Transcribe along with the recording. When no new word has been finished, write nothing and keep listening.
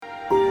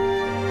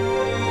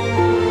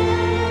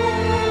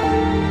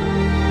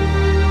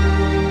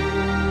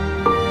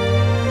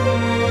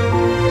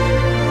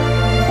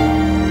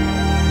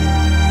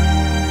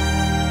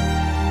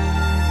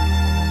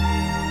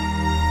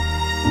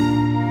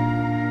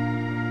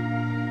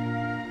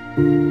All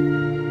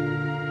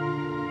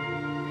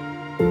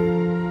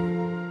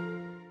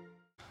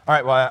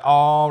right, well, I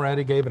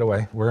already gave it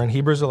away. We're in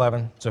Hebrews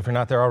 11, so if you're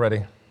not there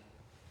already,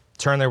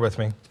 turn there with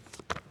me.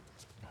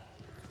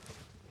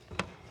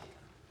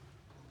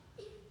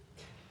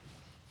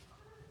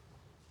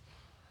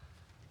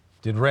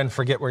 Did Ren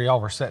forget where y'all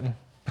were sitting?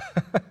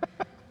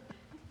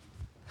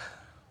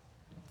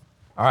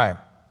 All right,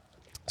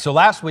 so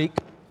last week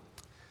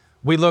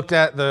we looked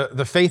at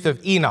the faith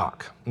of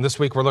Enoch, and this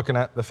week we're looking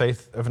at the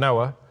faith of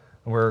Noah.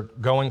 We're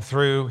going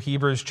through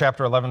Hebrews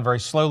chapter 11 very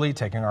slowly,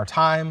 taking our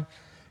time,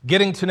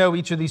 getting to know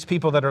each of these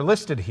people that are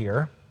listed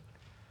here,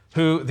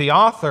 who the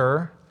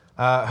author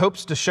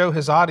hopes to show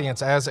his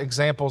audience as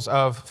examples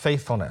of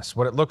faithfulness,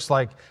 what it looks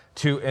like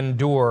to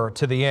endure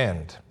to the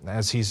end,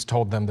 as he's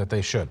told them that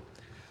they should.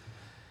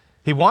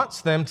 He wants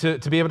them to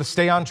be able to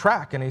stay on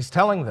track, and he's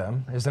telling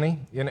them, isn't he?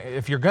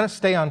 If you're going to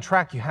stay on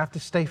track, you have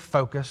to stay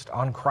focused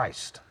on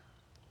Christ.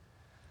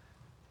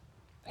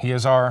 He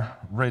is our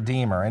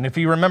Redeemer. And if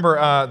you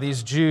remember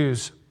these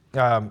Jews,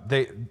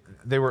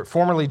 they were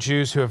formerly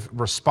Jews who have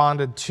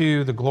responded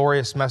to the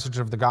glorious message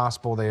of the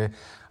gospel. They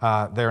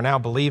are now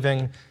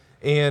believing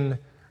in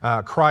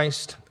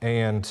Christ,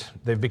 and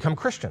they've become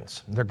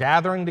Christians. They're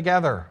gathering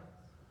together,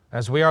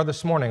 as we are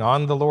this morning,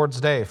 on the Lord's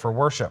Day for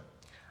worship,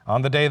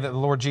 on the day that the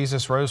Lord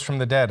Jesus rose from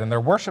the dead. And they're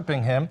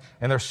worshiping Him,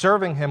 and they're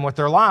serving Him with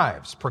their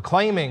lives,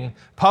 proclaiming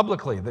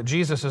publicly that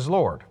Jesus is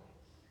Lord.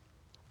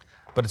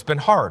 But it's been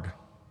hard.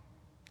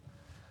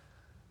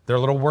 They're a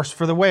little worse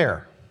for the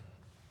wear.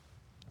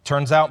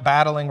 Turns out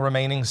battling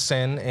remaining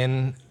sin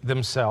in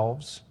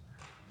themselves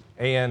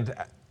and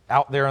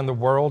out there in the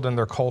world and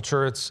their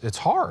culture, it's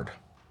hard.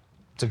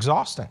 It's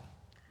exhausting.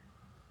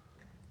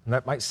 And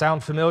that might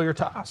sound familiar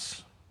to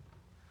us.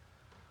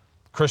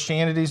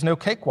 Christianity's no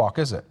cakewalk,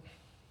 is it?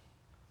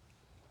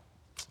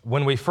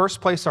 When we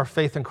first place our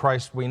faith in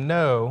Christ, we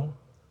know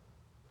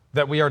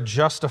that we are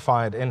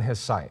justified in His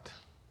sight.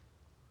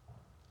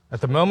 At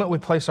the moment we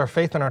place our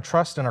faith and our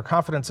trust and our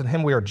confidence in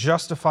Him, we are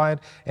justified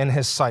in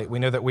His sight. We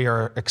know that we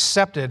are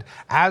accepted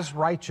as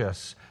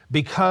righteous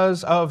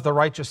because of the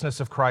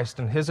righteousness of Christ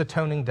and His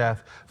atoning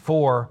death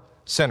for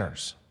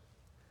sinners.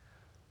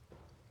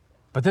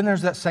 But then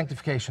there's that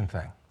sanctification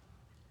thing.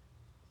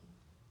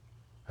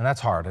 And that's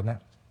hard, isn't it?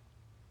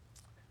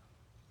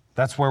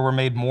 That's where we're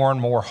made more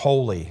and more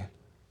holy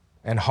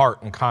in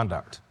heart and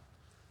conduct.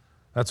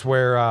 That's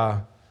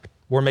where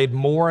we're made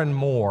more and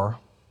more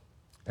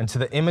into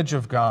the image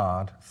of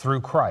God through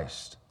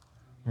Christ.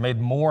 We're made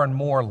more and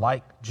more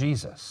like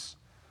Jesus.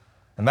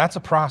 And that's a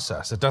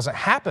process. It doesn't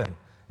happen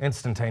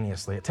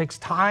instantaneously. It takes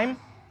time.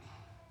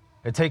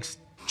 It takes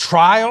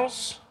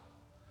trials.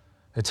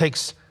 It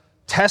takes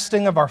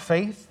testing of our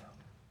faith.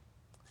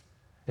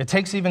 It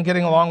takes even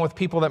getting along with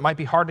people that might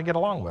be hard to get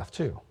along with,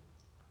 too.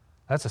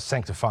 That's a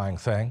sanctifying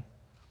thing.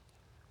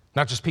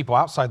 Not just people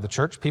outside the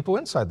church, people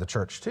inside the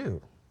church, too.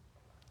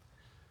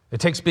 It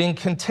takes being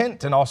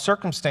content in all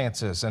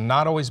circumstances and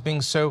not always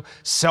being so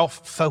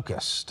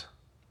self-focused,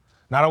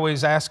 not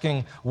always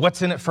asking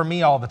what's in it for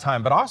me all the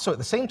time, but also at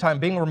the same time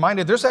being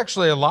reminded there's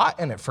actually a lot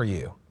in it for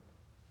you.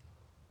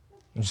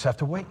 You just have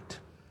to wait.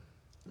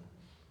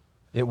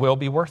 It will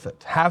be worth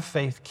it. Have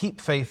faith,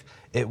 keep faith,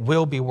 it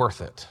will be worth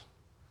it.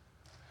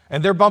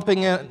 And they're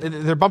bumping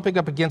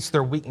up against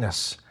their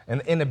weakness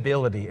and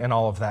inability and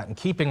all of that, and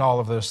keeping all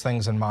of those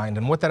things in mind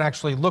and what that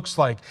actually looks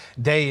like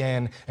day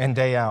in and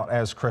day out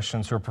as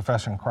Christians who are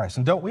professing Christ.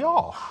 And don't we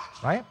all,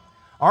 right?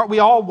 Aren't we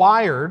all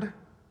wired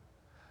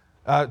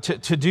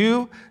to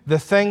do the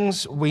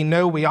things we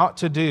know we ought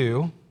to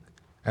do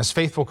as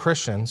faithful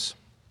Christians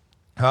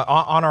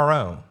on our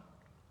own,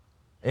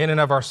 in and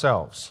of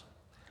ourselves?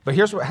 But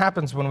here's what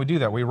happens when we do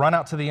that. We run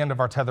out to the end of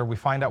our tether, we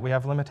find out we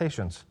have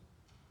limitations.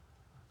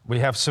 We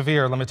have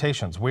severe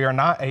limitations. We are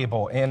not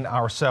able in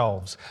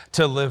ourselves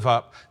to live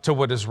up to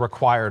what is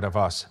required of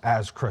us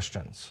as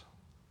Christians.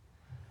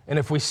 And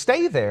if we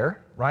stay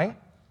there, right?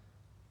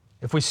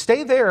 If we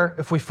stay there,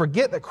 if we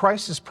forget that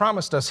Christ has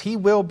promised us He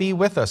will be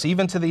with us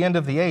even to the end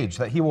of the age,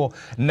 that He will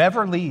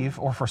never leave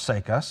or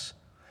forsake us,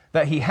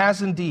 that He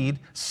has indeed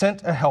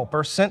sent a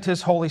helper, sent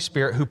His Holy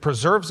Spirit who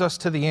preserves us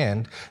to the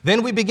end,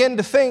 then we begin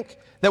to think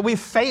that we've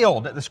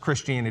failed at this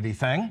Christianity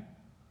thing,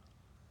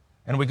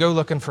 and we go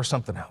looking for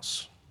something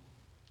else.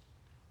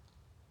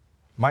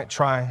 Might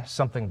try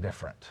something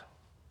different.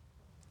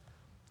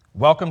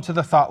 Welcome to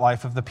the thought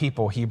life of the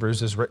people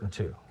Hebrews is written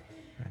to.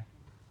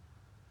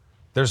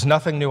 There's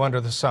nothing new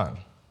under the sun.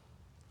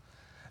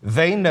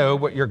 They know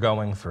what you're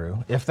going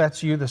through, if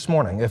that's you this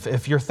morning,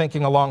 if you're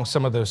thinking along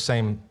some of those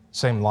same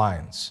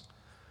lines.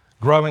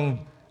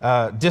 Growing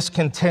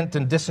discontent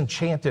and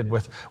disenchanted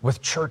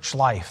with church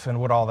life and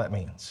what all that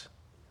means.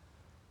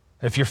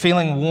 If you're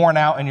feeling worn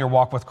out in your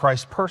walk with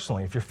Christ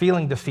personally, if you're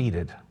feeling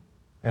defeated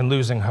and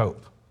losing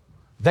hope,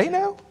 they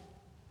know.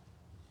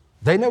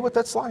 They know what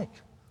that's like.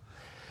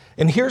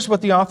 And here's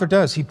what the author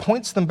does. He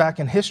points them back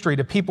in history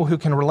to people who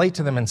can relate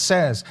to them and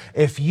says,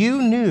 if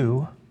you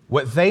knew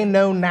what they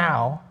know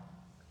now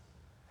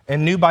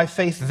and knew by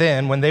faith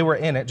then when they were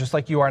in it, just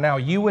like you are now,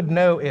 you would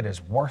know it is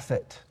worth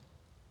it.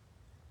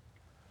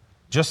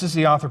 Just as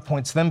the author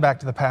points them back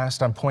to the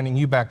past, I'm pointing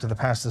you back to the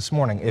past this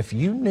morning. If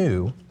you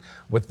knew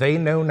what they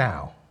know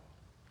now,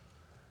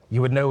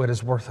 you would know it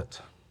is worth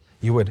it.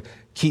 You would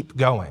keep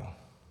going.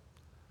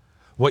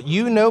 What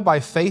you know by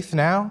faith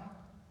now,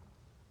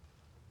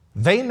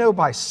 they know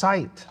by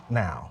sight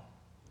now.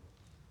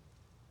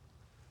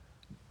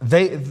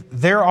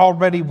 They're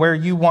already where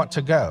you want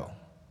to go.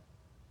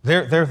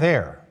 They're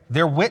there.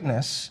 Their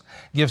witness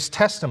gives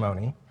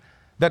testimony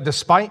that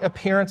despite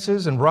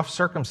appearances and rough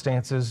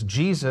circumstances,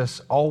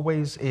 Jesus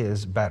always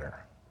is better.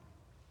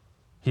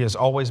 He is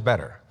always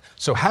better.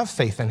 So have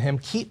faith in him,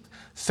 keep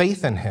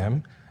faith in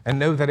him, and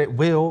know that it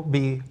will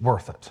be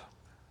worth it.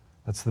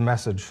 That's the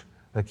message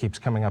that keeps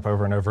coming up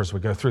over and over as we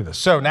go through this.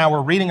 So now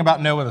we're reading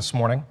about Noah this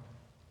morning.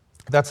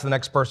 That's the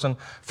next person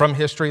from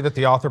history that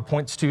the author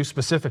points to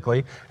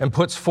specifically and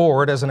puts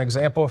forward as an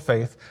example of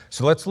faith.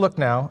 So let's look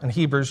now in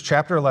Hebrews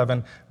chapter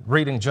 11,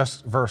 reading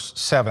just verse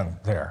 7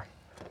 there.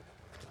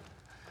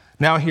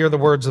 Now hear the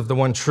words of the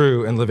one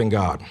true and living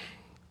God.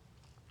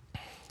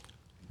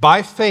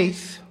 By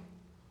faith,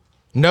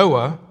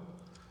 Noah,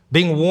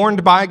 being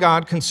warned by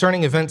God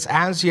concerning events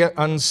as yet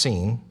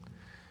unseen,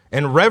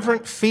 in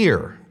reverent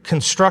fear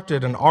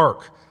constructed an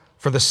ark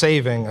for the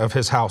saving of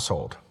his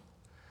household.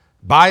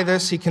 By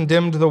this he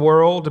condemned the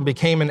world and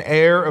became an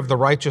heir of the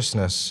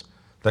righteousness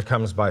that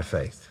comes by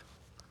faith.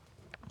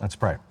 Let's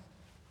pray.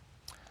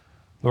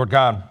 Lord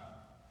God,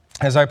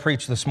 as I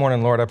preach this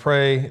morning, Lord, I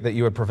pray that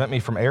you would prevent me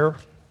from error,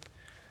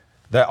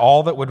 that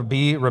all that would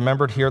be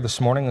remembered here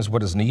this morning is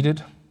what is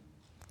needed.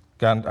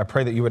 God, I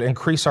pray that you would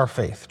increase our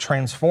faith,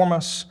 transform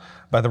us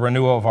by the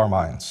renewal of our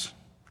minds.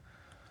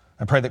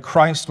 I pray that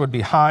Christ would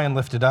be high and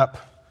lifted up,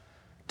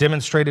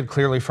 demonstrated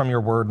clearly from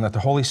your word, and that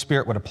the Holy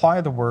Spirit would apply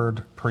the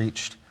word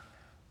preached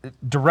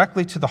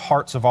directly to the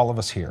hearts of all of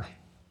us here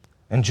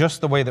in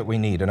just the way that we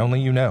need, and only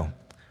you know.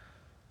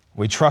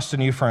 We trust in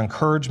you for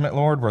encouragement,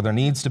 Lord, where there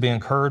needs to be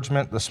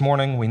encouragement. This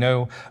morning we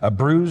know a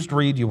bruised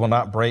reed you will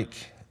not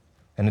break,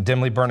 and a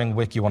dimly burning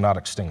wick you will not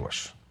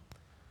extinguish.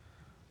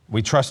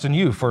 We trust in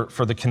you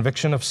for the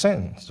conviction of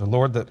sin. So,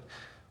 Lord, that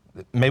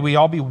may we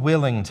all be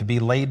willing to be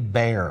laid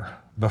bare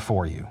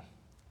before you.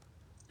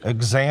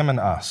 Examine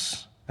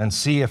us and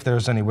see if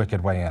there's any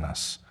wicked way in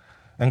us.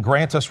 And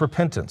grant us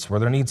repentance where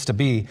there needs to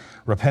be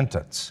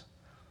repentance.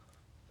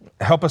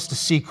 Help us to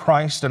see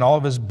Christ in all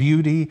of his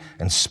beauty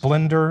and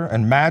splendor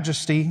and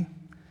majesty,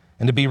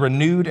 and to be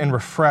renewed and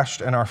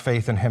refreshed in our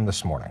faith in him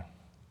this morning.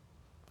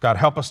 God,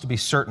 help us to be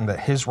certain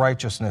that his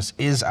righteousness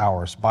is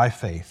ours by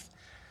faith,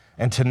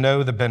 and to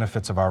know the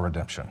benefits of our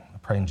redemption. I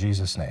pray in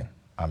Jesus' name.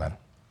 Amen.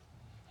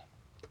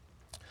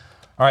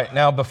 All right,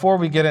 now before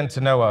we get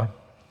into Noah,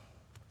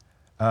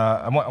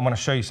 I want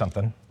to show you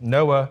something.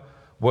 Noah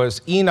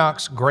was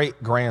Enoch's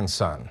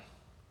great-grandson.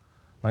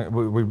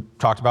 We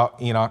talked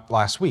about Enoch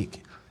last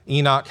week.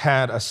 Enoch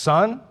had a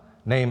son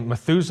named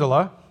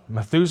Methuselah.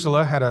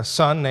 Methuselah had a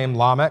son named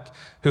Lamech,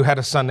 who had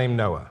a son named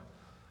Noah.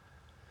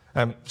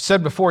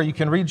 Said before, you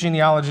can read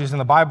genealogies in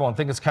the Bible and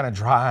think it's kind of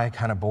dry,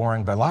 kind of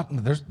boring, but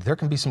there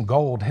can be some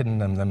gold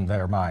hidden in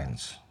their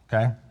minds,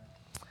 okay?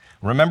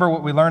 Remember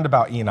what we learned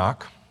about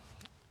Enoch.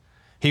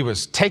 He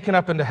was taken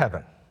up into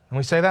heaven. Can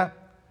we say that?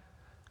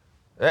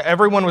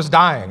 Everyone was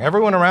dying.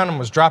 Everyone around him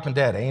was dropping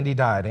dead. Andy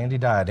died, Andy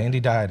died, Andy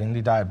died,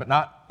 Andy died, but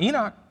not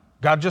Enoch.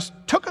 God just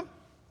took him.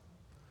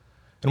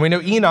 And we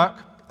know Enoch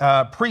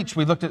preached.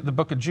 We looked at the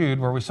book of Jude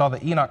where we saw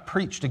that Enoch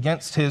preached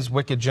against his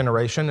wicked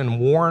generation and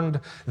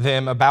warned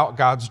them about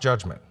God's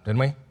judgment, didn't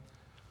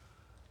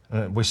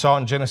we? We saw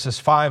in Genesis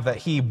 5 that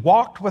he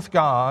walked with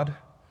God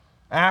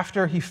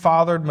after he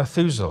fathered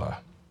Methuselah.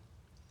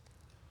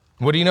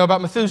 What do you know about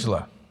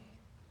Methuselah?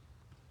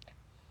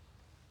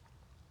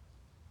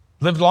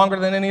 Lived longer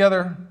than any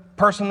other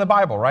person in the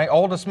Bible, right?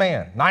 Oldest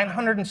man,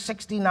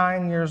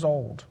 969 years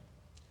old.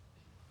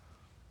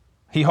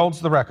 He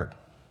holds the record.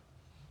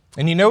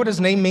 And you know what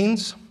his name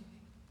means?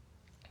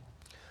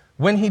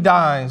 When he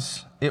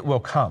dies, it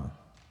will come.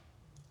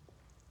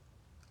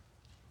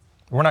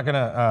 We're not going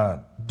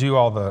to do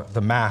all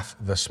the math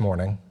this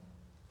morning,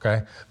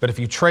 okay? But if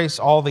you trace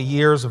all the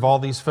years of all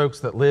these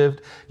folks that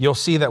lived, you'll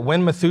see that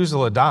when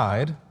Methuselah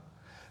died,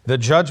 the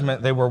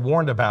judgment they were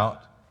warned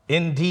about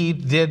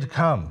indeed did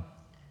come.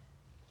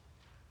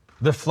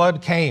 The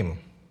flood came.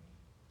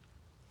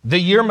 The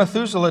year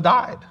Methuselah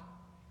died.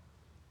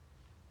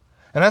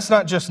 And that's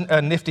not just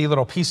a nifty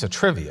little piece of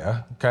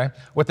trivia, okay?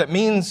 What that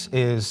means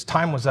is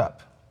time was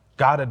up.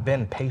 God had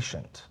been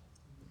patient.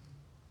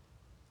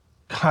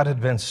 God had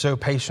been so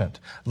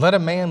patient. Let a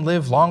man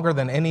live longer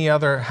than any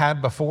other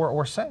had before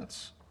or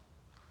since.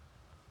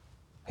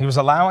 He was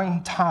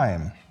allowing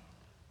time.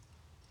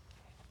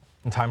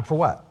 And time for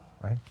what,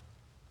 right?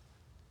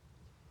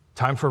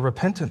 Time for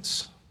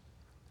repentance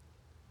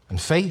and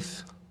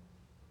faith,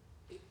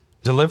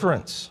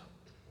 deliverance.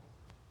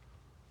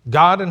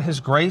 God, in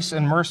his grace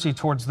and mercy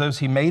towards those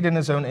he made in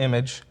his own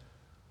image,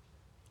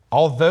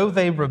 although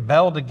they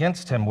rebelled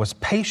against him, was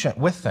patient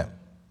with them.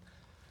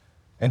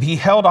 And he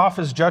held off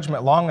his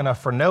judgment long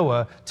enough for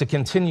Noah to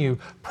continue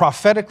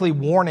prophetically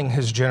warning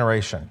his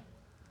generation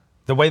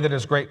the way that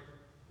his great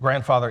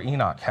grandfather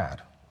Enoch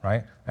had,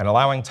 right? And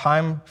allowing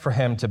time for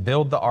him to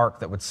build the ark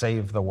that would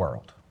save the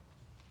world.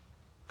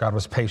 God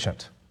was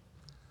patient.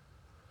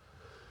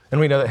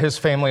 And we know that his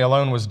family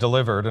alone was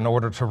delivered in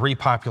order to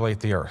repopulate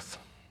the earth.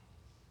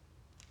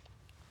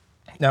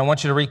 Now, I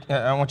want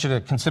you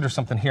to consider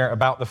something here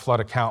about the flood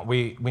account.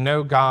 We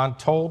know God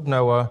told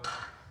Noah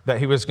that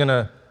he was going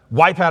to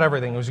wipe out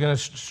everything. He was going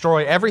to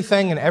destroy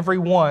everything and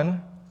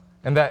everyone,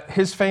 and that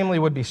his family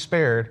would be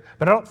spared.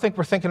 But I don't think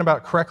we're thinking about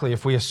it correctly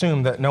if we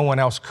assume that no one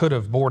else could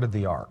have boarded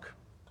the ark.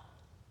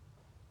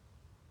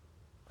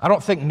 I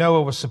don't think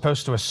Noah was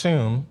supposed to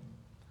assume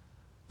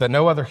that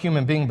no other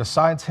human being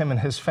besides him and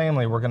his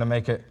family were going to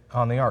make it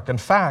on the ark. In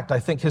fact, I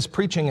think his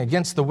preaching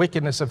against the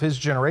wickedness of his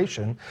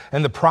generation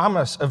and the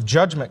promise of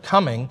judgment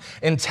coming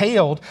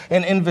entailed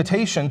an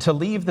invitation to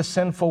leave the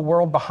sinful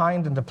world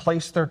behind and to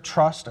place their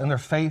trust and their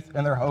faith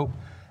and their hope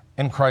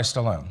in Christ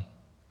alone.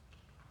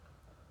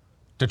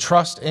 To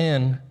trust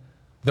in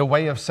the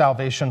way of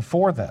salvation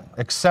for them,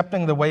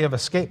 accepting the way of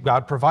escape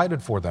God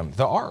provided for them,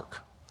 the ark.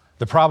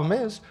 The problem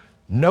is,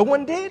 no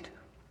one did.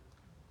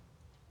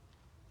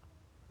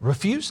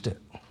 Refused it,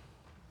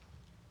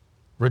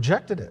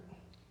 rejected it.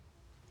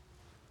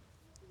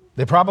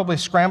 They probably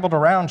scrambled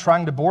around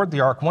trying to board the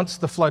ark once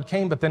the flood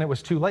came, but then it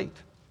was too late.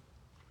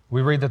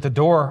 We read that the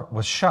door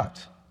was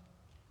shut.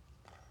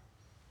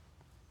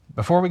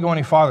 Before we go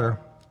any farther,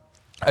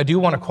 I do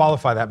want to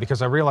qualify that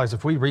because I realize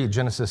if we read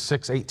Genesis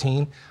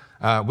 6:18,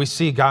 we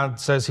see God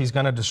says he's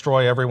going to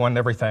destroy everyone and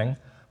everything,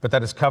 but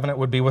that his covenant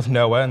would be with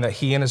Noah and that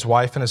he and his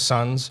wife and his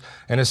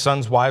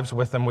sons wives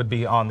with them would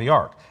be on the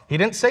ark. He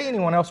didn't say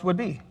anyone else would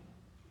be.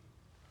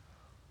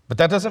 But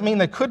that doesn't mean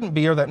they couldn't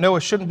be or that Noah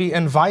shouldn't be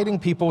inviting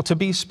people to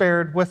be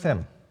spared with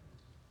him.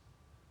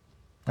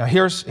 Now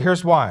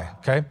here's why,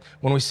 okay?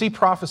 When we see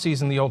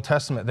prophecies in the Old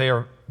Testament, they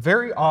are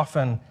very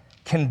often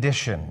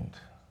conditioned.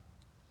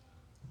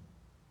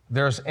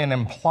 There's an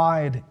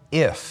implied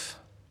if.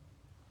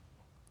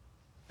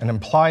 An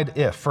implied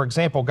if. For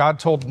example, God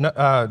told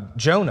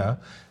Jonah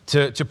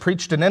to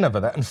preach to Nineveh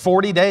that in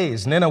 40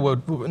 days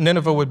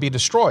Nineveh would be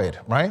destroyed,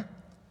 right?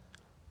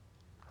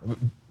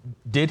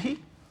 Did he?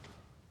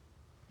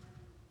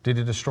 Did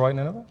he destroy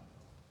Nineveh?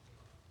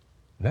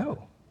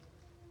 No.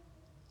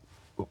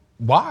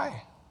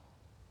 Why?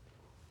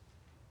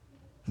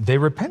 They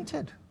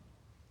repented.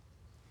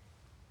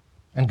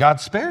 And God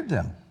spared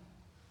them.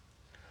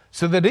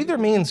 So that either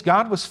means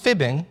God was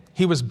fibbing,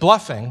 he was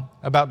bluffing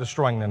about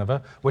destroying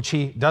Nineveh, which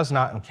he does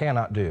not and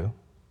cannot do,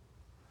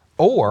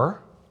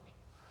 or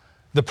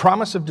the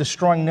promise of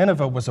destroying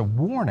Nineveh was a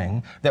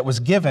warning that was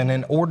given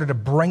in order to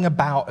bring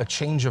about a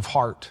change of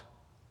heart,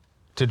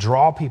 to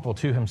draw people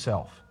to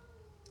himself.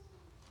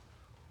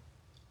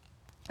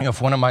 You know,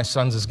 if one of my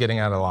sons is getting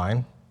out of line,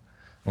 you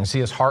can see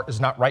his heart is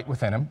not right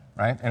within him,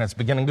 right? And it's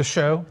beginning to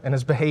show in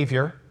his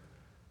behavior.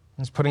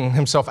 He's putting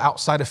himself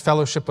outside of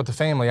fellowship with the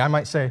family. I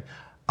might say,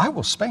 I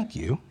will spank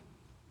you.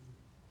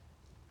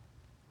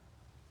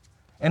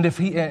 And if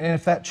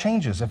that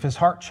changes, if his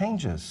heart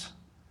changes,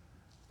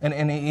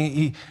 and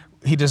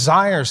he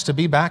desires to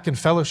be back in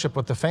fellowship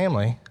with the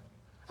family,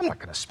 I'm not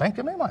going to spank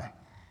him, am I?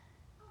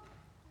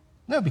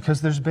 No, because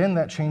there's been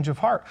that change of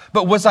heart.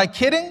 But was I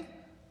kidding?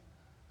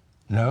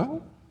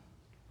 No.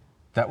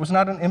 That was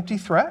not an empty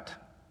threat.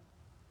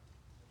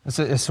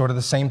 It's sort of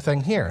the same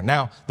thing here.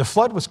 Now, the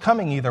flood was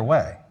coming either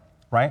way,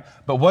 right?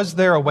 But was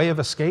there a way of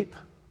escape?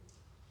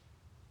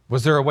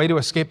 Was there a way to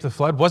escape the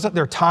flood? Wasn't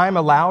there time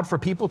allowed for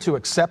people to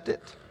accept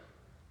it?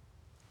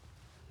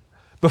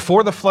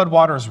 Before the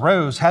floodwaters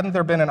rose, hadn't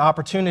there been an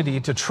opportunity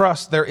to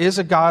trust there is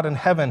a God in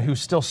heaven who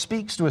still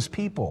speaks to his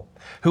people,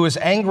 who is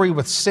angry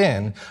with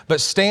sin,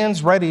 but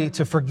stands ready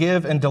to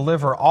forgive and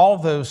deliver all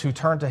those who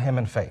turn to him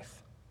in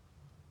faith?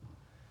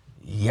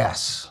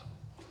 Yes.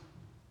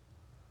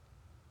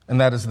 And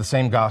that is the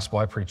same gospel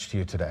I preach to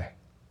you today.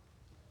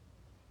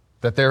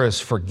 That there is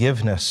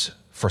forgiveness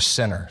for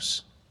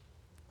sinners.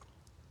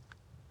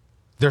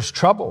 There's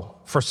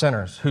trouble for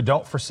sinners who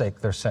don't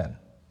forsake their sin.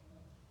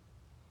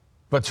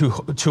 But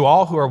to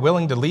all who are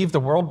willing to leave the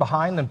world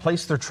behind and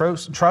place their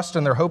trust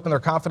and their hope and their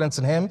confidence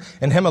in him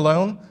and him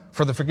alone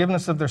for the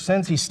forgiveness of their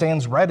sins, he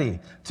stands ready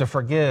to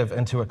forgive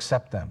and to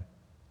accept them.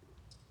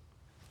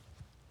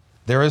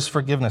 There is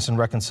forgiveness and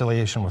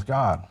reconciliation with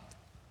God.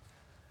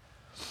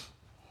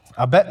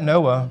 I bet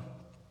Noah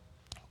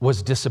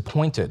was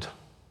disappointed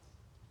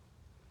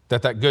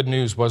that good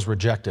news was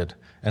rejected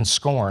and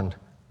scorned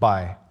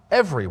by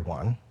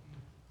everyone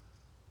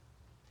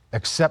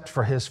except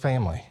for his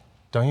family,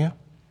 don't you?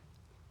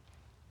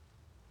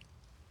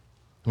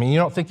 I mean, you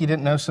don't think he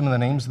didn't know some of the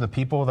names of the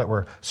people that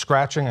were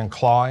scratching and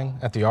clawing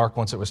at the ark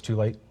once it was too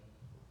late?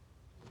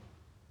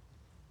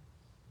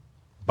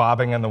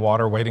 Bobbing in the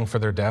water, waiting for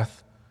their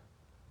death.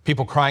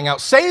 People crying out,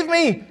 "Save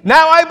me!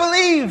 Now I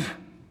believe!"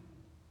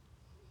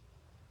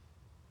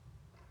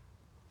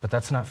 But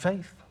that's not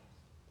faith.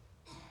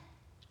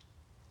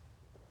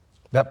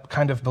 That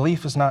kind of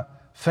belief is not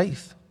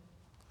faith.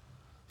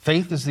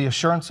 Faith is the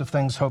assurance of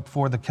things hoped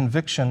for, the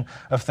conviction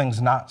of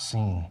things not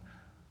seen.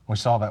 We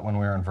saw that when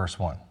we were in verse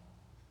 1.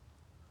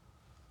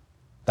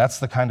 That's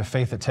the kind of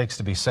faith it takes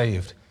to be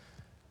saved.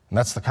 And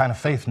that's the kind of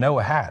faith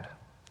Noah had.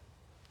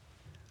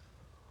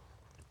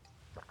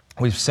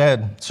 We've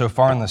said so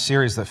far in the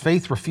series that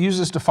faith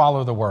refuses to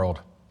follow the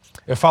world.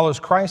 It follows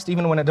Christ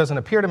even when it doesn't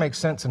appear to make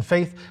sense, and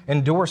faith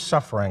endures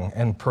suffering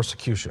and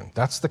persecution.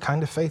 That's the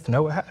kind of faith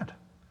Noah had.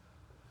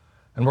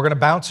 And we're going to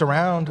bounce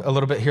around a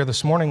little bit here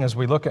this morning as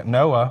we look at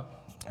Noah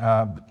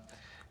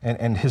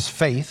and his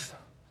faith.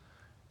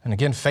 And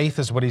again, faith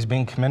is what he's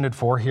being commended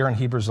for here in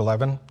Hebrews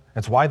 11.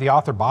 It's why the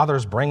author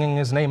bothers bringing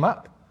his name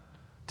up,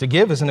 to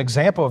give as an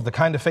example of the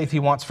kind of faith he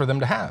wants for them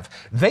to have.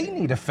 They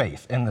need a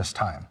faith in this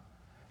time.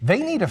 They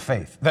need a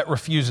faith that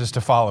refuses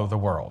to follow the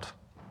world,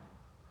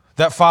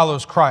 that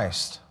follows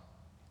Christ,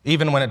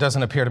 even when it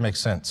doesn't appear to make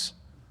sense,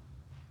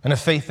 and a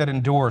faith that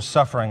endures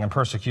suffering and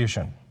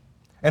persecution.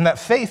 And that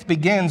faith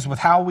begins with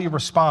how we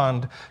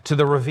respond to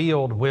the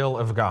revealed will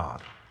of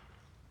God.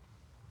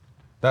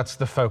 That's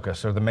the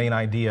focus or the main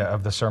idea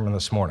of the sermon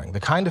this morning. The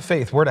kind of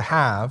faith we're to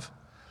have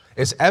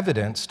is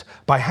evidenced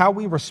by how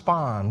we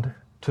respond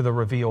to the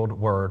revealed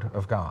word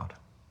of God.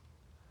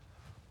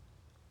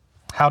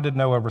 How did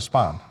Noah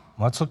respond?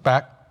 Let's look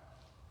back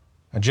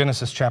at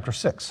Genesis chapter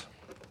 6.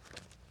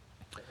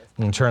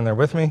 You can turn there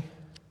with me.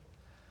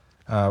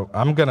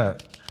 I'm gonna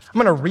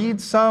read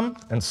some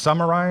and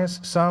summarize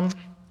some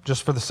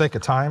just for the sake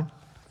of time.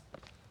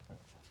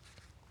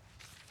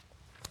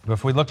 But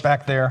if we look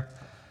back there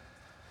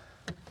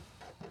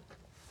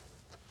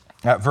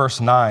at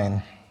verse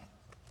 9,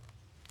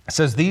 it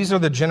says, "These are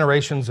the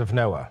generations of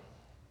Noah."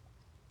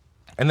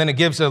 And then it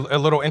gives a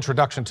little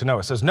introduction to Noah.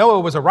 It says, "Noah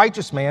was a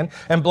righteous man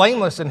and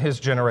blameless in his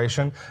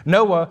generation.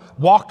 Noah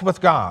walked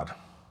with God."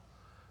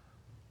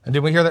 And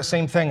did we hear that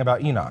same thing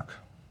about Enoch?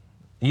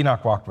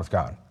 Enoch walked with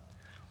God.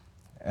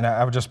 And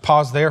I would just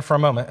pause there for a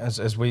moment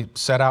as we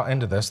set out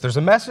into this. There's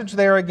a message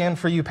there again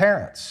for you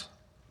parents.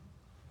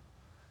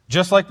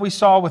 Just like we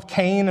saw with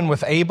Cain and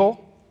with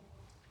Abel,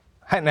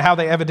 and how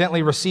they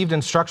evidently received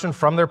instruction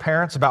from their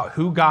parents about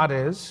who God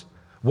is,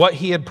 what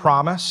he had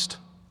promised,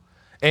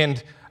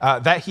 and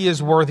that he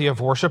is worthy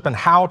of worship and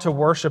how to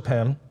worship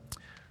him,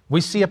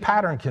 we see a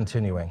pattern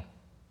continuing.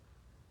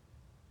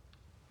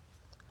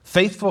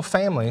 Faithful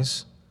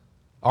families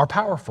are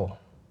powerful.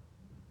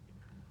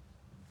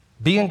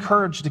 Be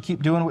encouraged to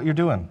keep doing what you're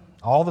doing.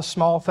 All the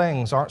small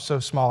things aren't so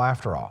small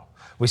after all.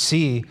 We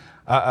see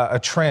a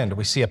trend,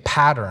 we see a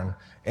pattern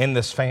in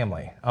this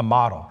family, a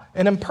model,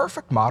 an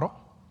imperfect model,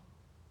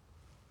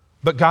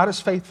 but God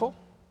is faithful.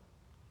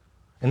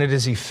 And it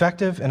is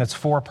effective and it's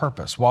for a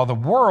purpose. While the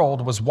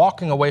world was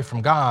walking away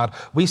from God,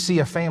 we see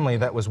a family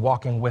that was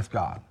walking with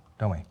God,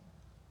 don't we?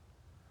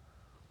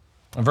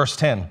 In verse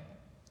 10,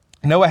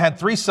 Noah had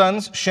 3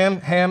 sons,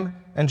 Shem, Ham,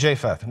 and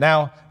Japheth.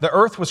 Now, the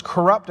earth was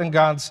corrupt in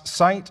God's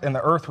sight, and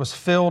the earth was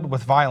filled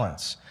with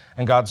violence.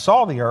 And God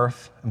saw the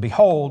earth, and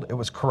behold, it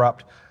was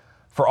corrupt,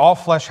 for all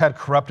flesh had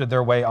corrupted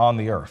their way on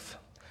the earth.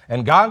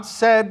 And God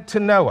said to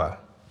Noah,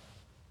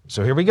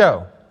 so here we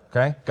go.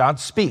 Okay? God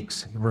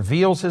speaks. He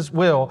reveals his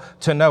will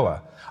to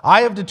Noah.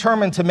 "I have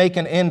determined to make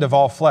an end of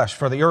all flesh,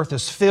 for the earth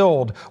is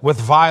filled with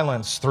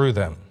violence through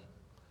them.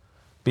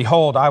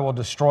 Behold, I will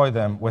destroy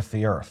them with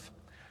the earth."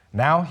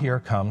 Now here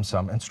come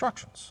some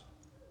instructions.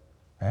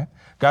 Okay?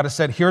 God has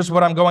said, here's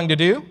what I'm going to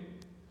do.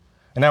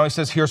 And now he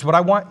says, here's what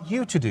I want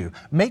you to do.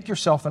 Make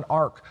yourself an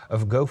ark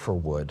of gopher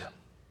wood.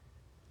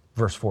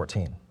 Verse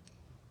 14.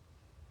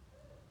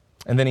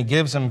 And then he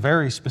gives them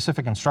very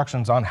specific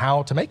instructions on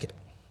how to make it.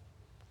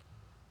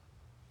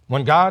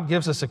 When God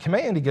gives us a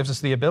command, he gives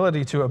us the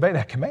ability to obey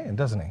that command,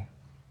 doesn't he?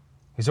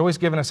 He's always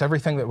given us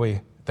everything that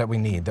we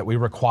need, that we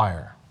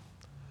require.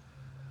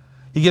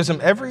 He gives them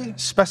every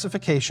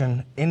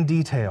specification in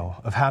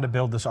detail of how to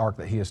build this ark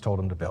that he has told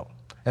them to build.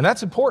 And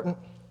that's important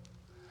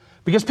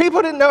because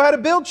people didn't know how to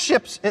build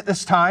ships at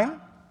this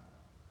time.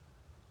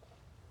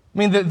 I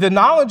mean, the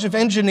knowledge of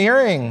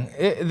engineering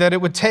that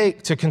it would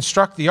take to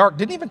construct the ark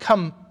didn't even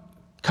come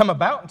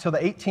about until the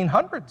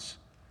 1800s.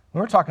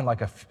 We're talking like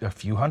a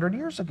few hundred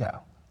years ago.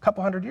 A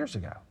couple hundred years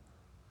ago.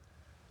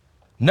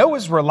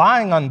 Noah's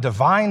relying on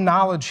divine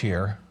knowledge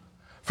here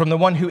from the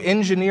one who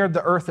engineered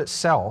the earth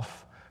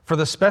itself for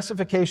the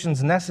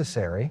specifications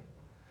necessary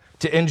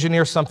to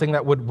engineer something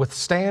that would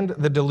withstand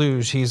the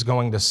deluge he's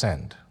going to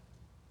send.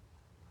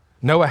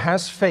 Noah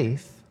has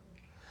faith.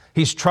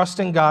 He's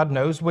trusting God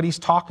knows what he's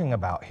talking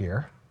about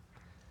here,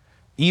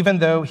 even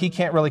though he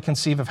can't really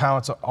conceive of how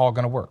it's all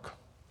going to work.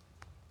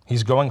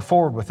 He's going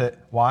forward with it.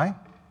 Why?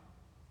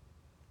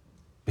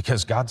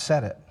 Because God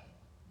said it.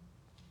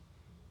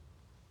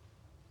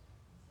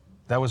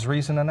 That was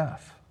reason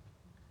enough.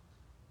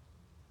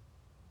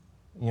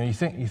 You know, you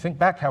think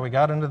back how we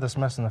got into this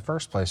mess in the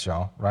first place,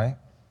 y'all, right?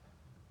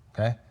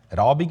 Okay? It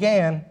all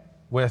began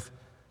with,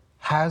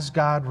 has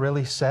God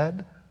really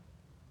said?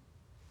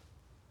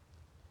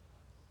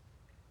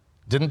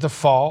 Didn't the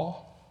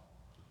fall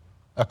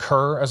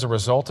occur as a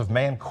result of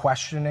man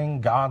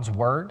questioning God's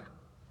word?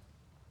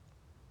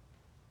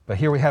 But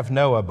here we have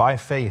Noah, by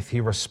faith,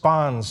 he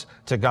responds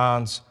to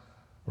God's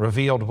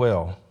revealed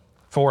will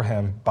for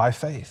him by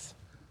faith.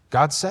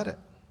 God said it.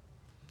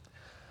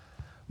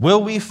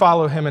 Will we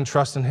follow him and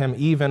trust in him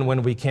even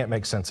when we can't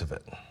make sense of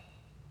it?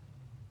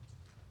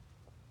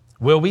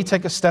 Will we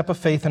take a step of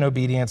faith and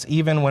obedience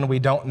even when we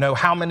don't know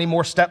how many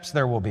more steps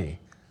there will be?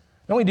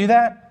 Don't we do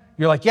that?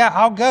 You're like, yeah,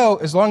 I'll go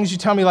as long as you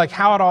tell me like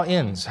how it all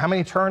ends. How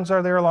many turns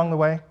are there along the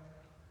way?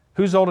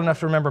 Who's old enough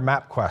to remember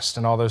MapQuest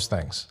and all those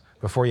things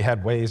before you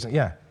had Waze?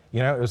 Yeah,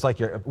 you know, it was like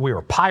we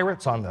were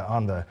pirates on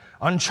the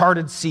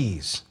uncharted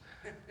seas.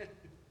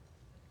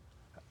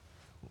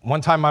 One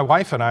time my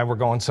wife and I were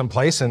going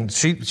someplace, and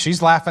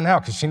she's laughing now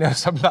because she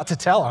knows I'm about to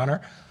tell on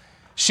her.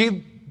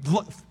 She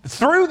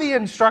threw the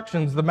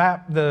instructions, the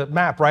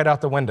map right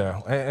out the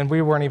window, and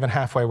we weren't even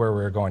halfway where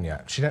we were going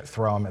yet. She didn't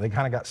throw them. They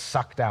kind of got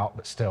sucked out,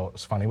 but still, it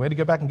was funny. We had to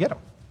go back and get them.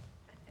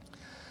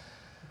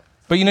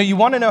 But you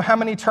want to know how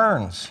many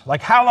turns.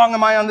 Like, how long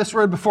am I on this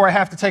road before I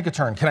have to take a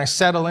turn? Can I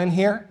settle in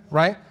here,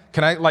 right?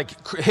 Can I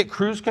hit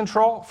cruise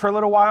control for a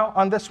little while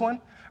on this one?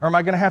 Or am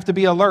I going to have to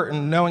be alert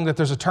and knowing that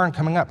there's a turn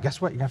coming up?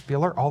 Guess what? You have to be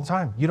alert all the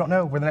time. You don't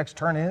know where the next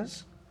turn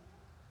is.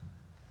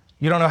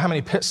 You don't know how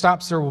many pit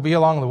stops there will be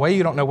along the way.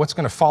 You don't know what's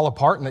going to fall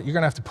apart and that you're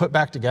going to have to put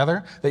back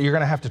together, that you're going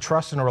to have to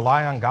trust and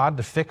rely on God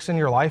to fix in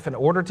your life in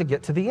order to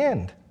get to the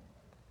end.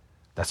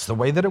 That's the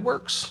way that it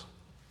works.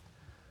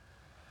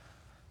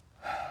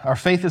 Our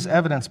faith is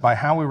evidenced by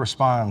how we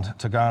respond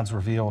to God's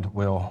revealed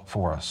will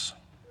for us,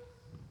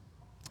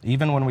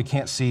 even when we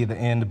can't see the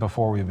end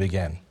before we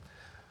begin.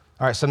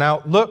 All right, so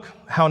now look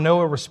how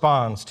Noah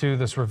responds to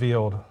this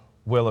revealed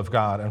will of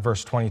God in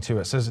verse 22.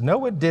 It says,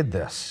 Noah did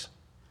this.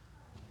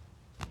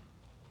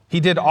 He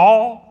did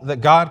all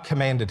that God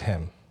commanded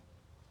him.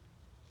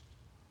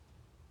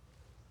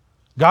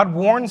 God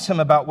warns him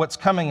about what's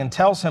coming and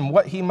tells him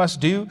what he must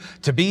do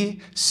to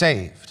be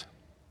saved.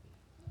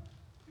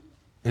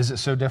 Is it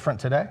so different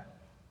today?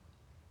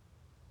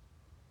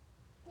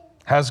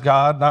 Has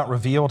God not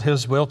revealed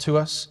his will to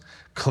us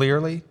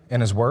clearly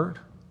in his word?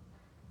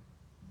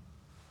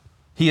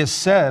 He has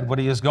said what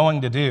he is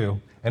going to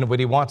do and what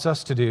he wants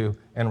us to do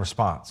in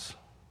response.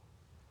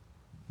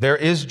 There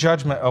is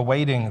judgment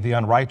awaiting the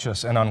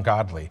unrighteous and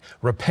ungodly.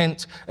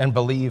 Repent and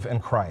believe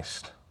in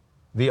Christ,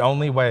 the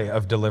only way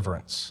of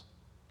deliverance.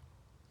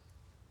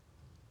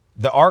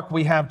 The ark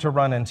we have to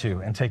run into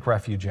and take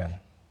refuge in.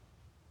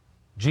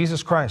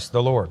 Jesus Christ,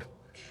 the Lord.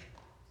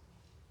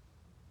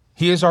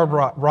 He is our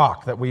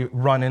rock that we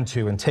run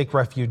into and take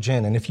refuge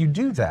in. And if you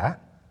do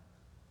that,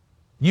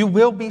 you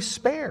will be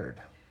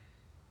spared.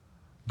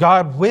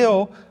 God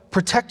will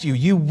protect you.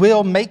 You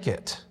will make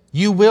it.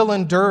 You will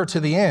endure to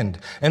the end.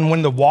 And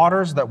when the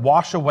waters that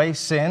wash away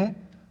sin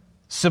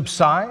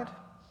subside,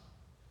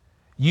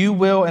 you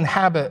will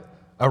inhabit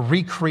a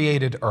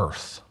recreated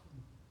earth.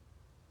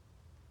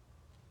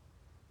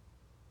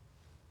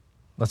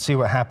 Let's see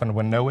what happened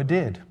when Noah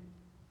did.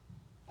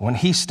 When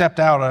he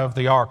stepped out of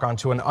the ark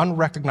onto an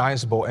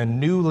unrecognizable and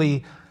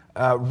newly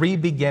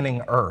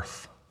re-beginning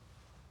earth.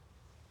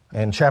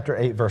 In chapter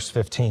 8, verse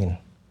 15.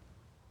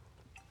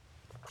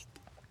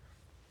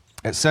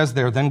 It says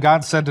there, Then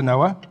God said to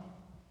Noah,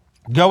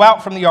 Go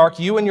out from the ark,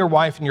 you and your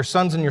wife and your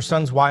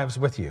sons' wives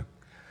with you.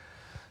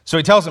 So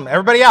he tells them,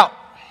 everybody out.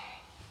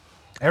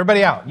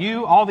 Everybody out.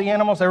 You, all the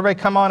animals, everybody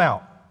come on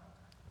out.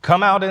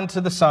 Come out into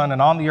the sun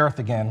and on the earth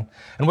again.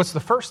 And what's the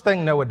first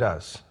thing Noah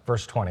does?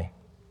 Verse 20.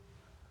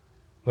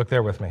 Look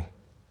there with me.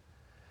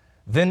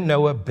 Then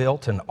Noah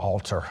built an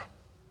altar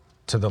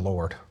to the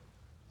Lord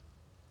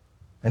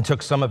and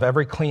took some of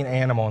every clean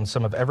animal and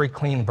some of every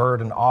clean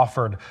bird and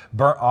offered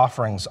burnt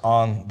offerings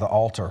on the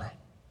altar.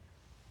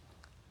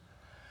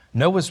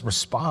 Noah's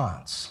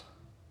response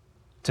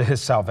to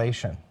his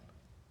salvation,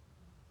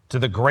 to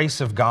the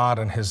grace of God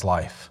in his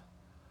life,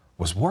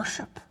 was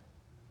worship.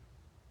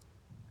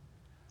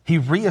 He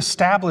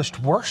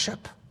reestablished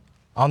worship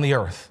on the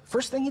earth.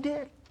 First thing he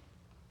did.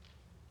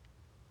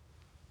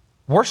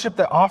 Worship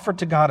that offered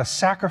to God a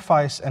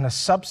sacrifice and a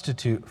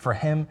substitute for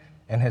him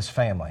and his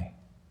family.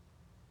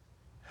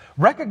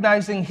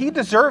 Recognizing he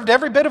deserved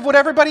every bit of what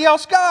everybody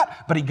else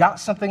got, but he got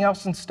something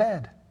else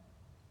instead.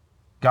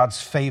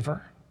 God's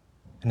favor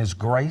and his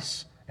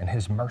grace and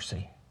his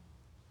mercy.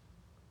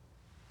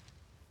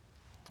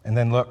 And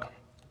then look,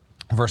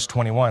 verse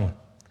 21.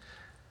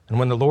 And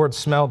when the Lord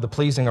smelled the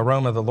pleasing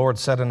aroma, the Lord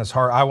said in his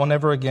heart, I will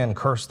never again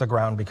curse the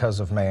ground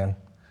because of man,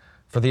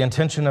 for the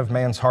intention of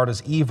man's heart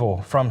is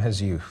evil from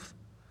his youth.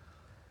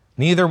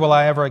 Neither will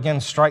I ever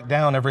again strike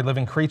down every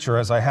living creature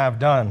as I have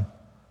done.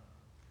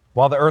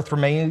 While the earth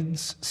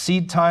remains,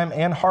 seed time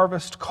and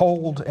harvest,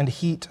 cold and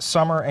heat,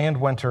 summer and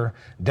winter,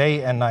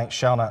 day and night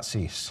shall not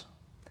cease.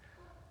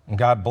 And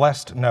God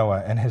blessed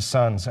Noah and his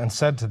sons and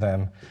said to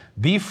them,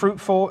 Be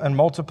fruitful and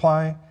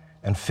multiply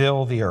and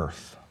fill the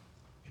earth.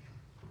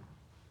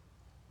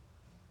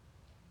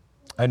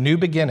 A new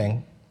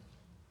beginning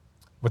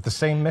with the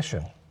same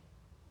mission.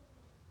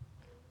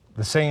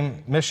 The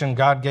same mission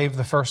God gave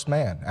the first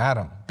man,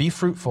 Adam. Be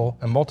fruitful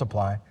and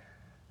multiply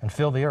and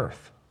fill the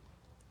earth.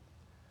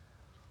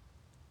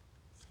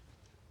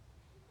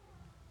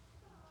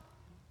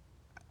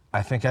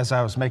 I think as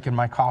I was making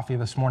my coffee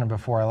this morning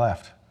before I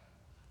left,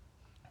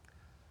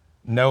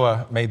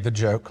 Noah made the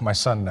joke, my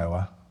son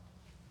Noah,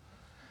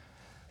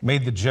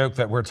 made the joke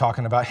that we're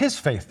talking about his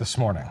faith this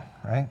morning,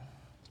 right?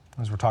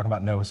 As we're talking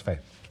about Noah's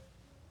faith.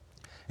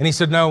 And he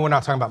said, no, we're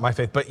not talking about my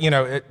faith. But,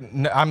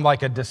 I'm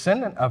like a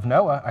descendant of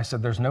Noah. I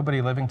said, there's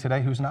nobody living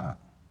today who's not.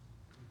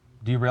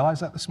 Do you realize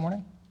that this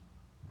morning?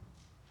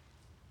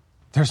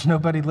 There's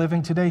nobody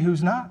living today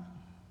who's not.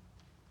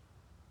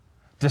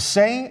 To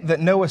say that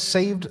Noah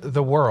saved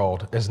the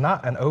world is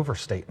not an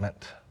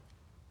overstatement.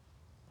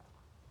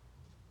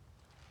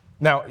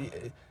 Now,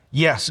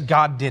 yes,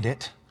 God did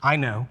it, I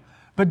know.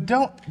 But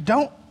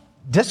don't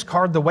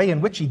discard the way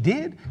in which he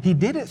did. He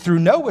did it through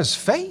Noah's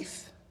faith.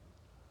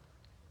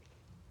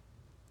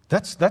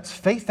 That's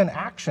faith in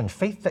action,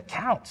 faith that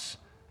counts,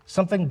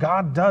 something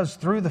God does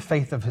through the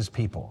faith of his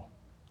people.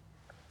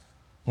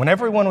 When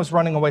everyone was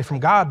running away from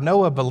God,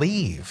 Noah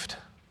believed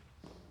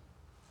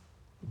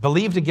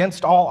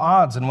against all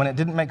odds and when it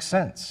didn't make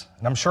sense.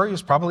 And I'm sure he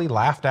was probably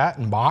laughed at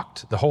and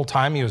mocked the whole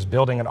time he was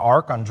building an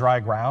ark on dry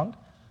ground,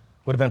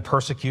 would have been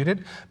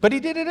persecuted, but he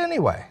did it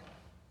anyway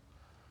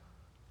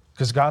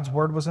because God's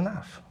word was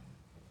enough.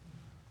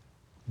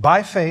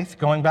 By faith,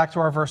 going back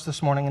to our verse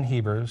this morning in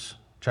Hebrews,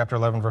 chapter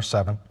 11, verse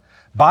 7,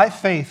 by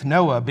faith,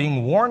 Noah,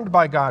 being warned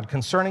by God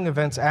concerning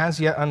events as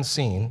yet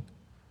unseen,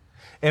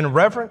 in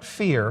reverent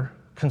fear,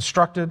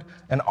 constructed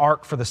an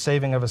ark for the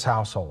saving of his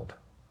household.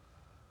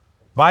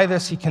 By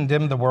this he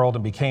condemned the world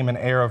and became an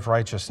heir of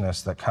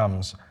righteousness that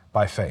comes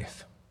by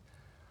faith.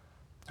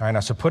 All right, now,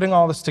 so putting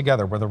all this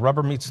together where the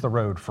rubber meets the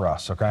road for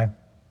us, okay?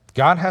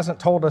 God hasn't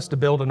told us to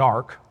build an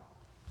ark,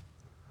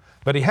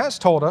 but he has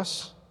told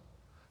us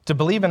to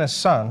believe in his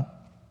son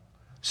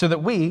so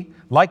that we,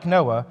 like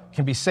Noah,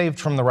 can be saved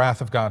from the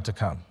wrath of God to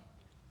come.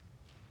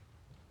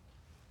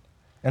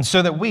 And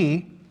so that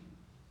we,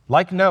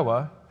 like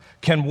Noah,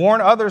 can warn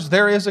others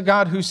there is a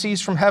God who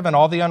sees from heaven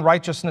all the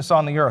unrighteousness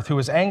on the earth, who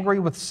is angry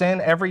with sin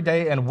every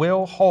day and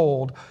will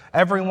hold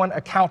everyone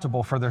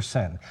accountable for their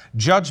sin.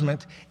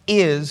 Judgment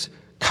is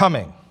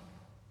coming,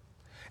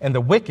 and the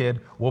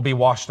wicked will be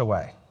washed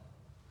away.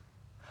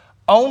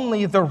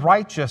 Only the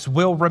righteous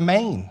will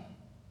remain.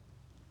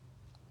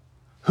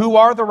 Who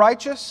are the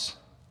righteous?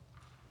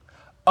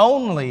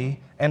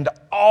 Only and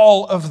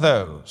all of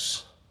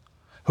those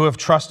who have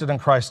trusted in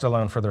Christ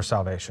alone for their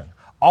salvation.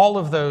 All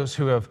of those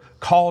who have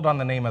called on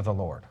the name of the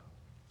Lord.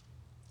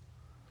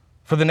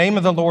 For the name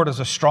of the Lord is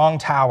a strong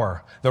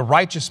tower. The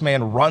righteous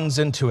man runs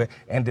into it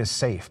and is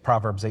safe,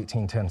 Proverbs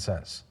 18:10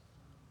 says.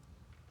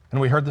 And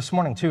we heard this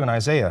morning too in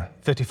Isaiah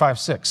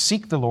 55:6.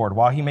 Seek the Lord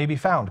while he may be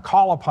found.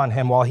 Call upon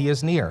him while he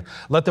is near.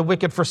 Let the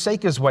wicked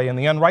forsake his way and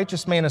the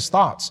unrighteous man his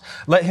thoughts.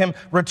 Let him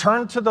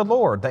return to the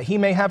Lord that he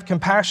may have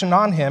compassion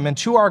on him, and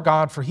to our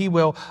God, for he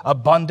will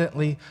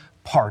abundantly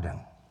pardon.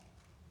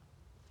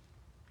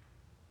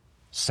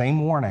 Same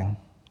warning,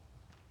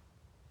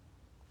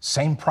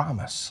 same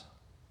promise.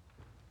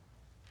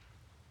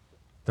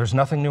 There's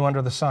nothing new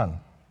under the sun.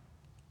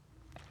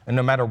 And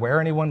no matter where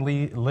anyone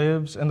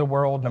lives in the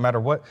world, no matter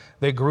what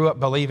they grew up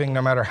believing,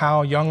 no matter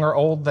how young or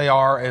old they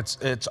are,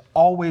 it's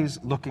always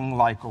looking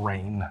like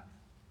rain.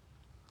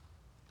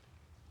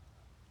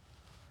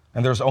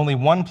 And there's only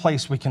one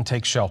place we can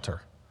take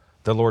shelter,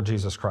 the Lord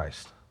Jesus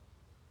Christ.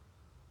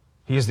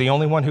 He is the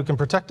only one who can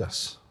protect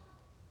us.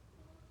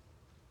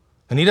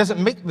 And he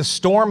doesn't make the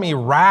stormy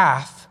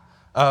wrath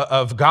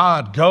of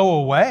God go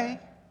away.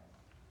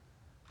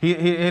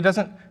 He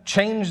doesn't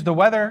change the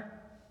weather.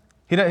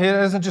 He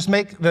doesn't just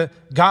make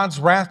God's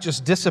wrath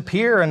just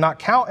disappear and not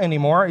count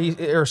anymore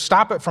or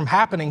stop it from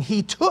happening.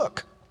 He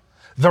took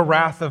the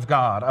wrath of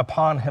God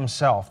upon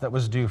himself that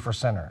was due for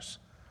sinners.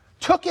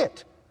 Took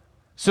it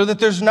so that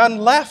there's none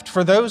left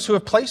for those who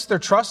have placed their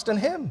trust in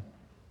him.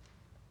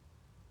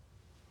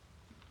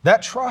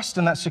 That trust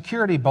and that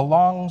security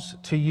belongs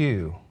to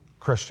you,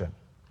 Christian.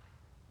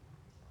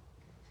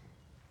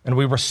 And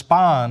we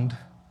respond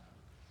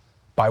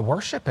by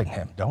worshiping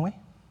him, don't we?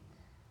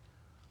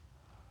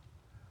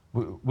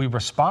 We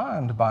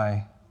respond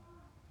by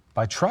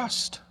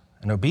trust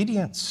and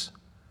obedience,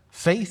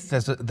 faith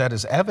that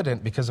is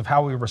evident because of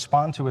how we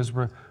respond to his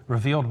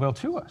revealed will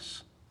to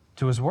us,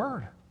 to his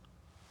word.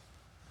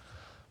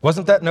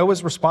 Wasn't that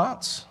Noah's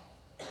response?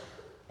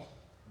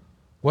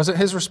 Wasn't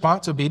his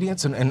response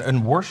obedience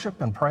and worship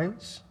and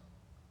praise?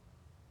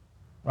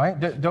 Right?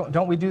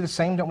 Don't we do the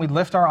same? Don't we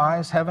lift our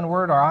eyes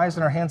heavenward, our eyes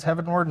and our hands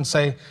heavenward and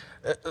say,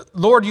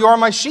 Lord, you are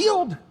my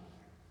shield.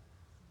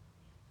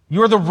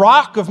 You are the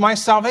rock of my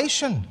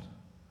salvation.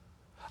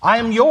 I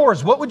am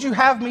yours. What would you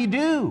have me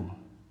do?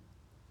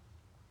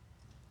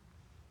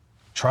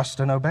 Trust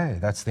and obey.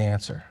 That's the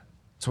answer.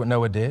 That's what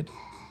Noah did.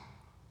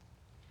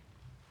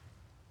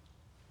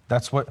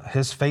 That's what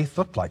his faith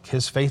looked like.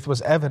 His faith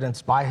was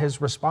evidenced by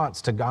his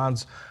response to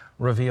God's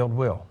revealed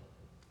will.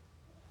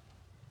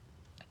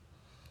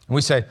 And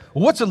we say,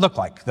 well, what's it look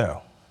like,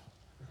 though?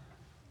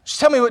 Just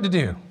tell me what to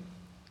do.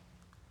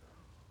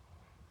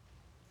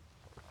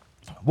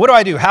 What do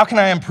I do? How can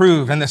I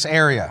improve in this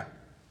area?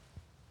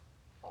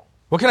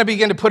 What can I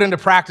begin to put into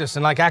practice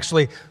and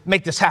actually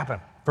make this happen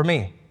for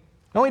me?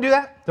 Don't we do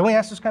that? Don't we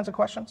ask those kinds of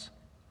questions?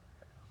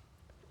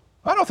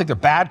 I don't think they're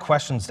bad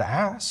questions to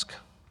ask.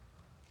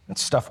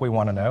 It's stuff we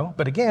want to know.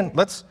 But again,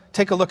 let's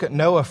take a look at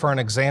Noah for an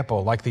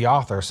example, like the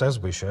author says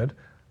we should.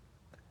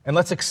 And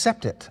let's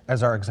accept it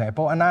as our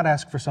example and not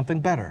ask for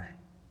something better.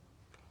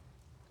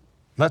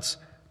 Let's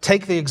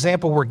take the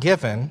example we're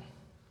given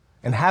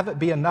and have it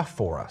be enough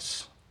for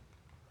us.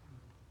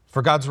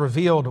 For God's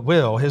revealed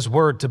will, His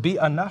word, to be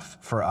enough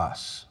for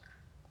us.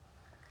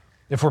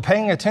 If we're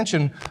paying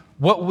attention,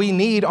 what we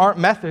need aren't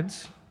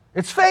methods,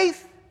 it's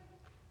faith.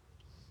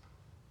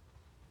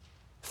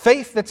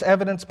 Faith that's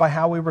evidenced by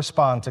how we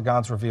respond to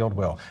God's revealed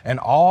will. And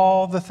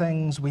all the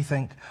things we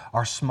think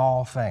are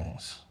small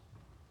things.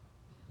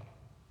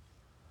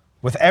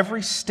 With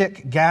every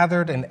stick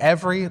gathered and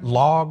every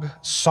log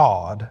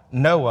sawed,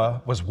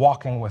 Noah was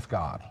walking with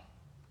God.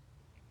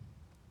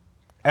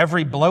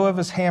 Every blow of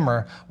his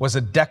hammer was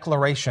a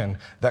declaration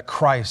that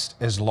Christ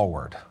is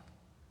Lord.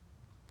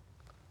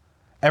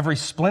 Every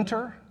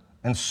splinter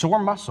and sore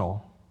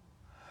muscle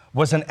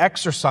was an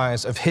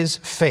exercise of his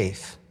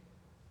faith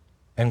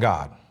in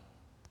God.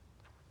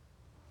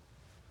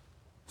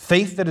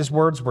 Faith that his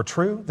words were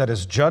true, that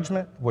his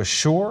judgment was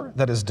sure,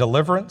 that his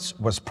deliverance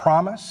was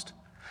promised,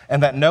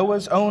 and that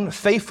Noah's own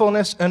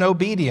faithfulness and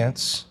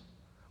obedience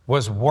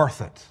was worth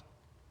it,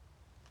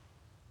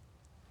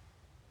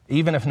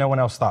 even if no one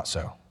else thought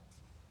so.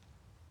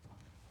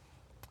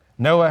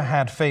 Noah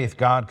had faith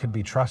God could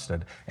be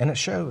trusted, and it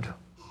showed.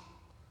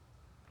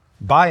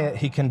 By it,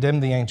 he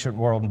condemned the ancient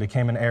world and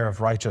became an heir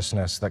of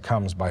righteousness that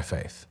comes by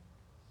faith.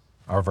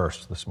 Our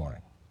verse this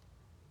morning.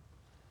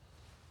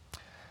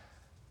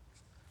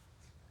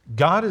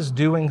 God is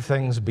doing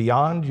things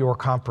beyond your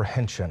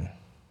comprehension.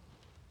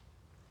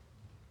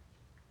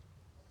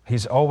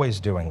 He's always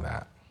doing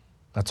that.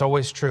 That's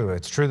always true.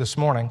 It's true this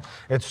morning.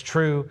 It's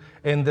true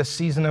in this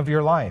season of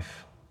your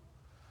life.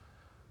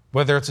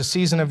 Whether it's a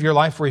season of your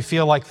life where you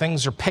feel like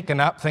things are picking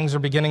up, things are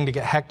beginning to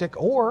get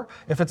hectic, or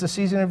if it's a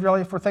season of your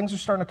life where things are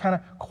starting to kind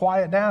of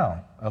quiet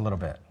down a little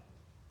bit.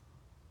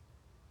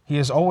 He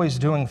is always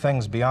doing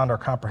things beyond our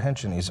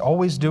comprehension. He's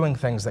always doing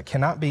things that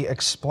cannot be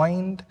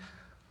explained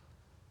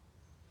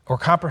or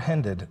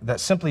comprehended, that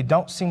simply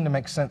don't seem to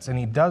make sense, and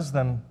he does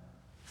them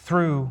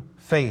through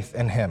faith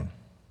in him.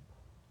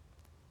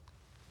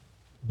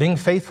 Being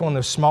faithful in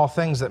those small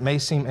things that may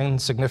seem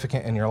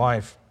insignificant in your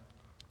life,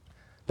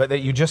 but that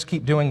you just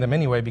keep doing them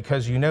anyway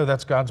because you know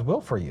that's God's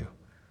will for you,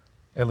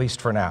 at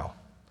least for now.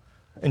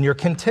 And you're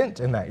content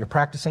in that. You're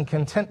practicing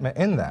contentment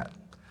in that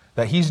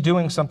he's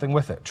doing something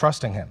with it,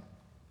 trusting him.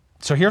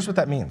 So here's what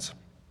that means.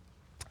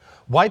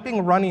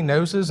 Wiping runny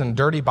noses and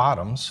dirty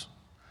bottoms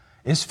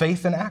is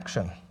faith in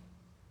action.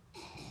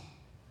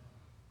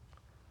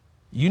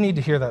 You need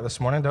to hear that this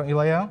morning, don't you,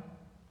 Leo?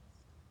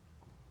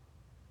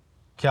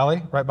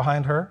 Kelly, right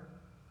behind her.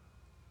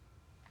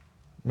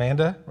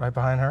 Amanda, right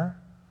behind her.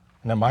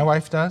 And then my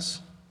wife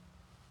does.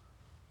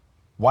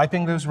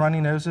 Wiping those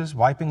runny noses,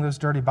 wiping those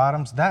dirty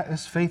bottoms, that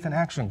is faith in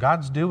action.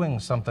 God's doing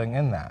something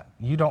in that.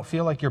 You don't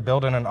feel like you're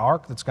building an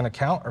ark that's going to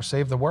count or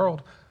save the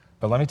world,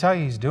 but let me tell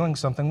you, he's doing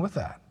something with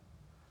that.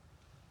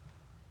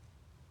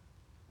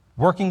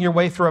 Working your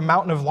way through a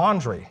mountain of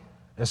laundry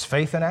is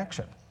faith in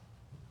action.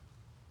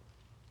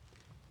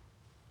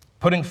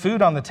 Putting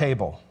food on the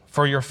table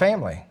for your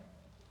family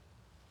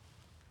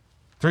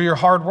through your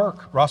hard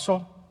work,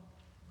 Russell,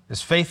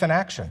 is faith in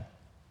action.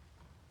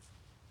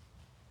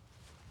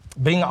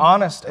 Being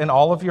honest in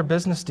all of your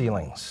business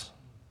dealings,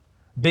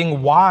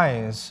 being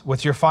wise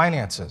with your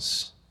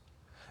finances,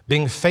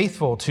 being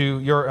faithful to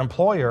your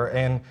employer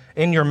and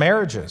in your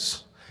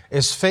marriages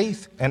is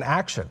faith in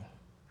action.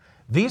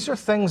 These are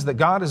things that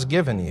God has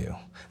given you,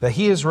 that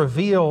he has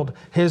revealed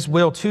his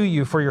will to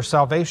you for your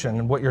salvation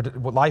and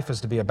what life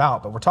is to be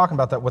about. But we're talking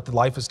about that, what the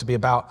life is to be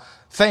about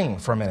thing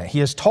for a minute. He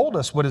has told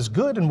us what is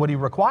good and what he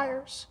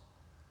requires: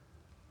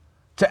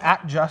 to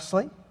act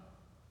justly,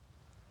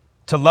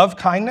 to love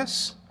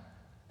kindness,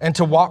 and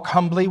to walk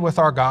humbly with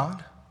our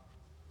God.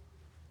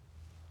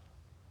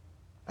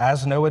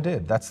 As Noah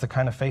did. That's the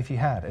kind of faith he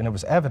had. And it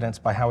was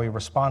evidenced by how he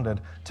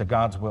responded to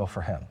God's will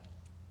for him.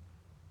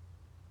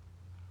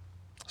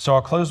 So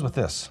I'll close with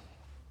this.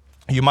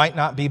 You might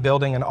not be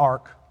building an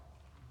ark,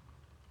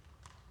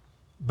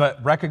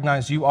 but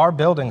recognize you are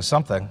building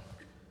something.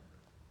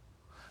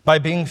 By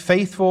being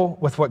faithful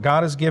with what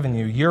God has given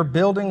you, you're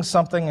building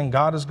something, and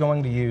God is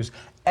going to use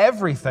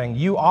everything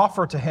you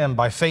offer to him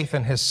by faith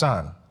in his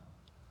Son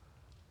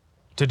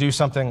to do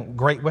something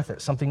great with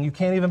it, something you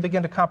can't even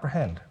begin to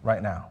comprehend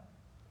right now.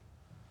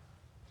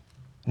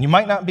 You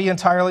might not be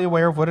entirely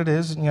aware of what it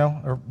is,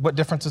 or what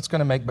difference it's going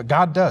to make, but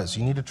God does.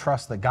 You need to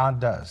trust that God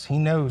does. He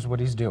knows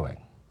what he's doing.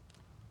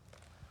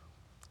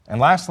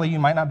 And lastly, you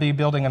might not be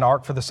building an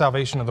ark for the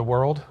salvation of the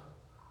world,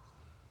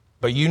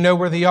 but you know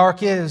where the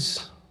ark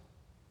is.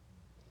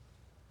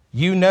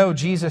 You know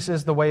Jesus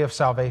is the way of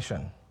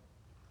salvation,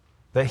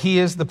 that he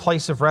is the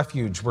place of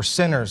refuge where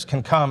sinners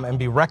can come and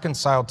be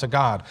reconciled to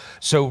God.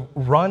 So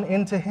run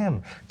into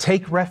him,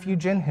 take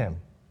refuge in him,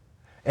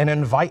 and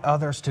invite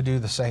others to do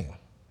the same.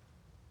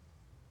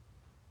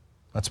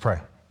 Let's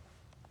pray.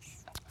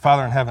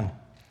 Father in heaven,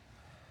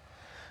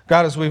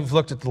 God, as we've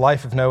looked at the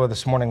life of Noah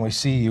this morning, we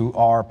see you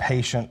are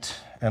patient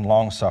and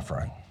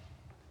long-suffering.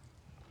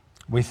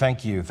 We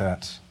thank you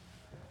that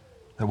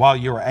while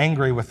you are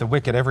angry with the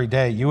wicked every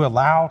day, you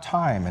allow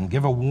time and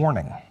give a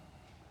warning.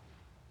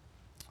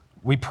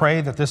 We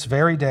pray that this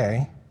very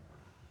day,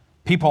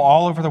 people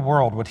all over the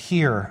world would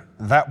hear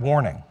that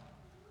warning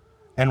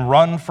and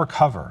run for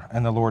cover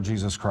in the Lord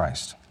Jesus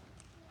Christ.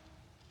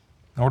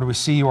 Lord, we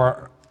see you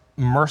are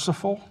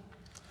merciful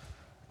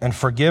and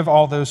forgive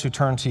all those who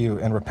turn to you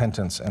in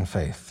repentance and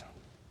faith.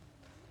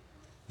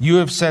 You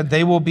have said,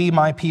 they will be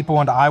my people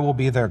and I will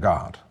be their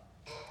God.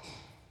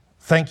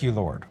 Thank you,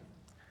 Lord,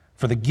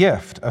 for the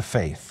gift of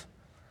faith.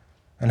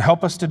 And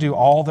help us to do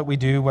all that we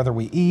do, whether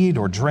we eat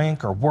or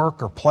drink or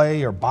work or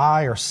play or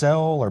buy or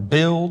sell or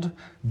build,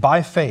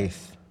 by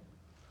faith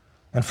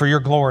and for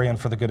your glory and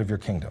for the good of your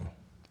kingdom.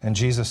 In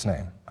Jesus'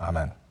 name,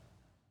 amen.